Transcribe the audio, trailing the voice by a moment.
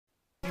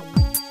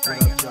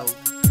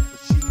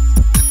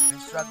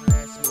struggling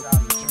ass since I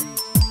was a tree.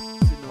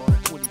 Sitting on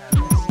 20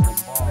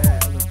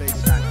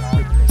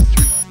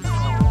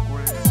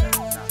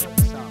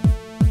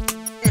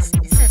 It's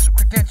essential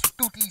credential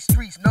through these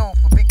streets, known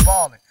for big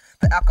ballin'.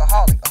 The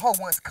alcoholic, a hoe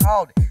once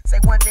called it. Say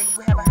one day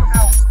you have a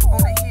house on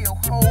the hill,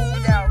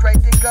 hold out,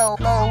 draped in gold,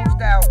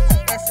 closed out.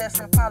 SS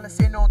and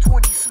policy on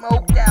 20,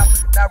 smoked out.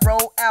 Now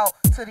roll out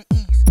to the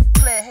east.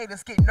 Player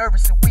haters get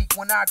nervous and weak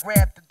when I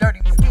grab the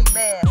dirty ski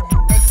mask.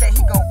 They say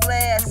he gon'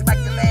 blast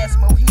like the last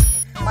Mohican.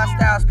 My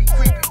styles be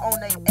creeping on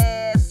they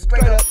ass,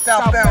 straight up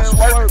southbound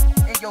swerve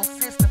in your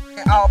system.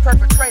 And all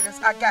perpetrators,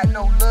 I got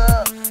no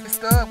love. It's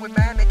thug with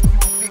man making you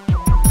a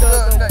victim.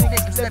 Thug nut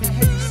niggas, let me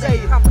hear you say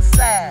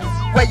homicide.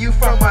 Where you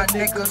from, my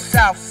nigga?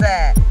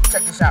 Southside.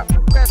 Check this out.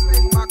 Best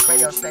in my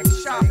Radio country, station.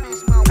 shop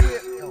is my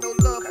whip. No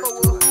love for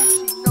a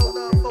hoochie, no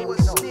love for a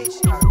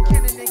snitch.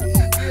 Can a nigga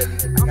eat really?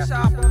 I'm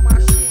sharp on my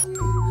shit.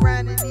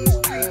 Grinding these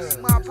streets,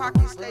 my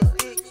pockets stay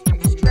thick.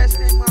 Dressed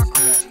in my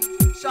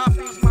coochie, sharp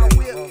is my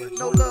whip.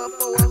 No love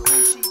for a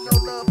hoochie, no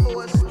love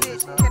for a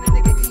snitch. Can a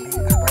nigga eat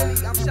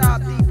really? I'm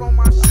sharp deep on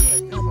my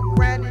shit.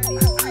 Grinding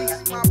these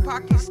streets, my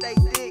pockets stay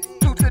thick.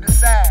 Two to the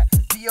side.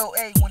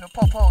 DOA when the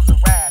popos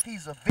arrive.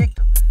 He's a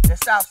victim. The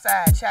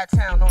Southside,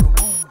 Chi-Town on the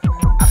move.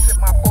 I sip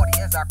my 40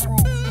 as I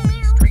cruise through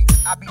these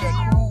streets. I be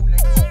that cool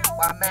nigga.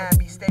 While mine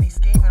be steady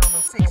scheming on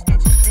them 6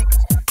 inches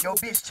niggas. Yo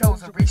bitch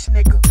chose a rich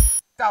nigga.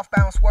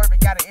 Southbound swerving,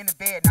 got her in the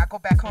bed. Now I go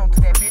back home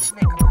to that bitch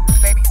nigga.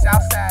 Baby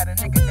Southside, a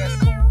nigga that's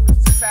cool.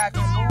 Society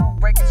smooth,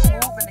 breaking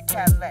smooth in the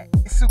Cadillac.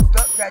 It's souped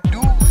up, got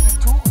dudes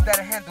and tools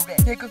that'll handle that.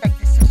 Nigga, take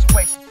this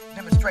situation.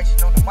 Demonstration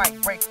on the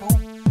mic, break food.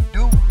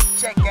 Dude,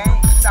 check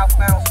game.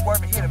 Southbound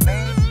swerving, hit a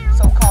man.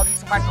 So call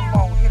these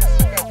microphone hitters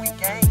with that weak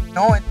game.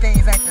 Knowing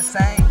things ain't the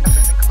same. Up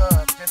in the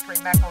club, just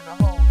straight Mac on the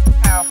hose.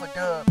 Powerful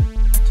dub. The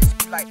bitches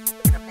be like,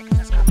 them niggas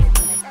just come in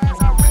with their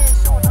ass all red,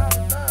 showing all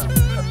the love.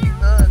 Cause we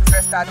thugs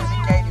dressed out in the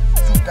gators.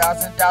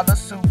 $2,000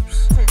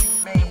 suits,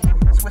 titties made,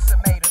 Swisser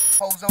made her.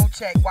 Hoes on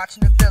check,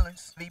 watching the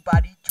villains.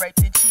 Everybody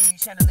draped in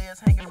cheese, chandeliers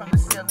hanging from the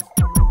ceiling.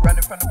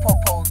 Running from the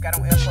popos, got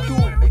on airport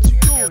to make me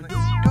a feeling.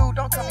 Dude,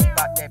 don't tell me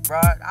about that,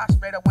 broad. I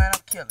straight up when I'm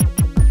killing.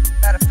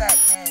 Matter of fact,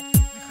 man, we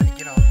finna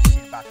get on this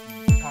shit about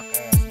these punk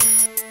ass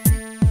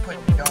niggas.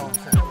 Putting it on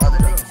to the other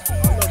niggas'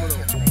 heads,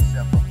 killing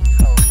themselves up these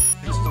hoes.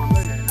 Bitches don't be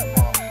sending them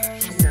off.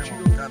 She sending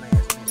them dumb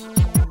ass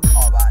bitches.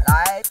 All my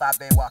life, I've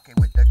been walking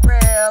with the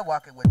grill,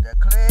 walking with the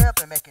clip,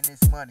 and making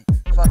this money.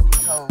 Fuck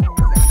these hoes,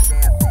 cause ain't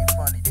damn thing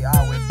funny. They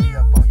always be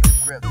up on your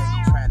grip, they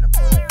be trying to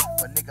pull it.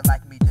 But nigga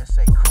like me just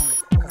say cool it,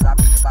 cause I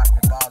be about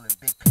the ball and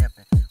big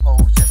pimpin'.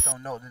 Hoes just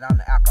don't know that I'm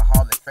the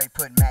alcoholic. Straight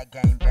putting Mac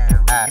game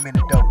down. I'm in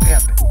the dope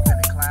pimpin'.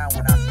 Finna clown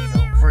when I see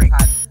your freak.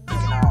 Hottie,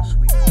 looking all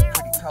sweet,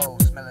 pretty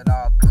toes, smelling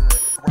all good.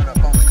 Run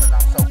up on me cause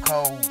I'm so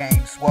cold.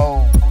 Game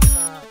swole. On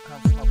sun,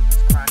 come smoke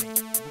this chronic. We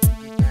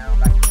can get down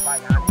like the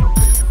bionic.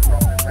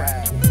 From the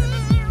ride.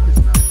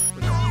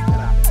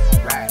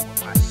 Ride with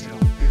my shit on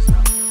this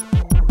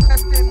number.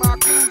 Best in my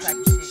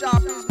coochie,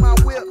 sharp is my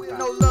whip.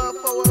 No love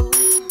for a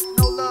hoochie,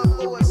 no love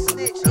for a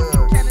snitch.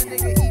 Can a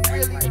nigga eat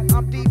really?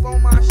 I'm deep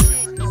on my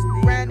shit.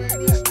 Grinding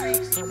these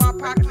streets, my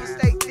pockets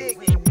stay thick.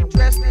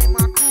 Dressed in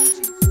my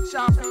coochie,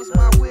 sharp is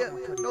my whip.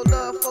 No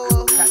love for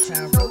a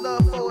hoochie, no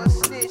love for a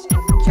snitch.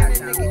 Can a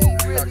nigga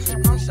eat really?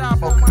 I'm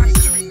sharp on my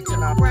shit.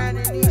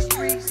 Grinding these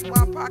streets,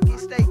 my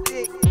pockets stay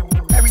thick.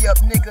 Hurry up,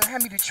 nigga,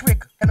 hand me the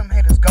trigger. Let them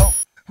haters go.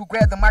 Who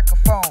grab the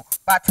microphone,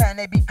 by the time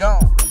they be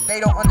gone. They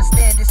don't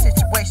understand this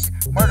situation.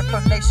 Murder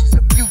from nations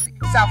of music.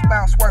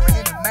 Southbound swerving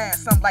in the man,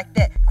 something like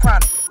that.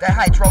 Chronic, that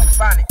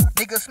hydrophonic.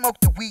 Nigga, smoke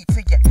the weed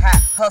till you high.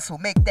 Hustle,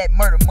 make that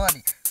murder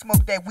money.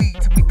 Smoke that weed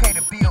till we pay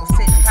the bills.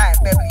 Sitting high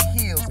in Beverly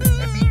Hills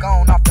and be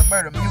gone off the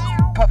murder music.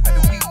 Puffing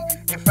the weed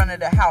in front of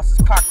the house is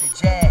parked the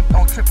Jag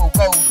on triple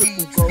gold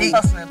D's.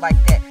 Hustling like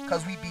that,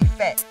 cause we be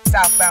fat.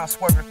 Southbound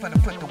swerving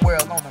finna put the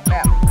world on the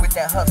map. With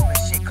that hustling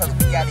shit, cause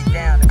we got it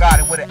down. Got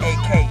it with an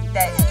AK,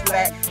 that is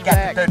flat. Got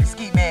the dirty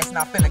ski mask,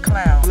 not finna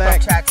clown. From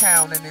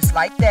Chi-Town and it's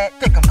like that.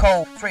 Think I'm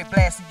cold, straight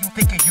blasting you,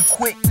 thinking you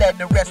quick. Letting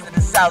the rest of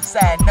the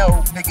Southside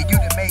know. Nigga, you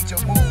done made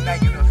your move, now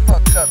you done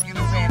fucked up. You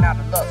done ran out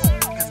of luck.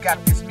 Niggas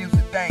got this music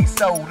thing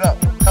sold up.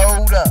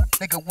 Hold up,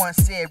 nigga once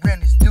said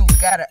rent is due.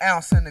 Got an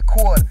ounce in the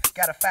quarter,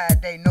 got a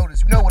 5-day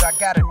notice. Know what I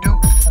gotta do?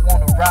 I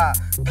wanna ride.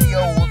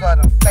 POs are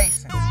them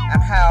facing. I'm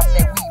high off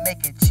that weed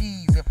making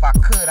cheese. If I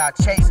could, I'd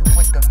chase it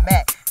with the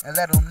Mac and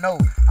let them know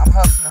I'm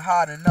hustling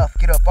hard enough.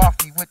 Get up off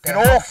me with that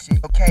off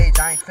shit. Okay,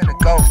 I ain't finna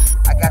go.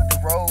 I got to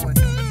roll and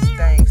do these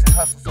things and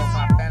hustle so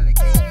my family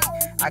can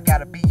eat. I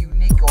gotta be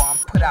unique or I'm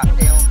put out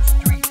there on the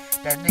street.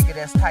 That nigga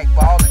that's tight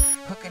ballin',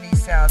 hooking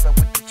these sounds up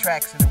with the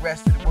tracks and the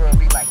rest of the world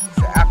be like he's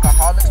an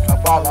alcoholic, a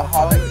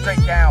ballaholic,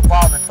 straight down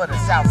ballin' for the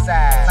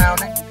Southside.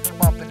 Clownin'.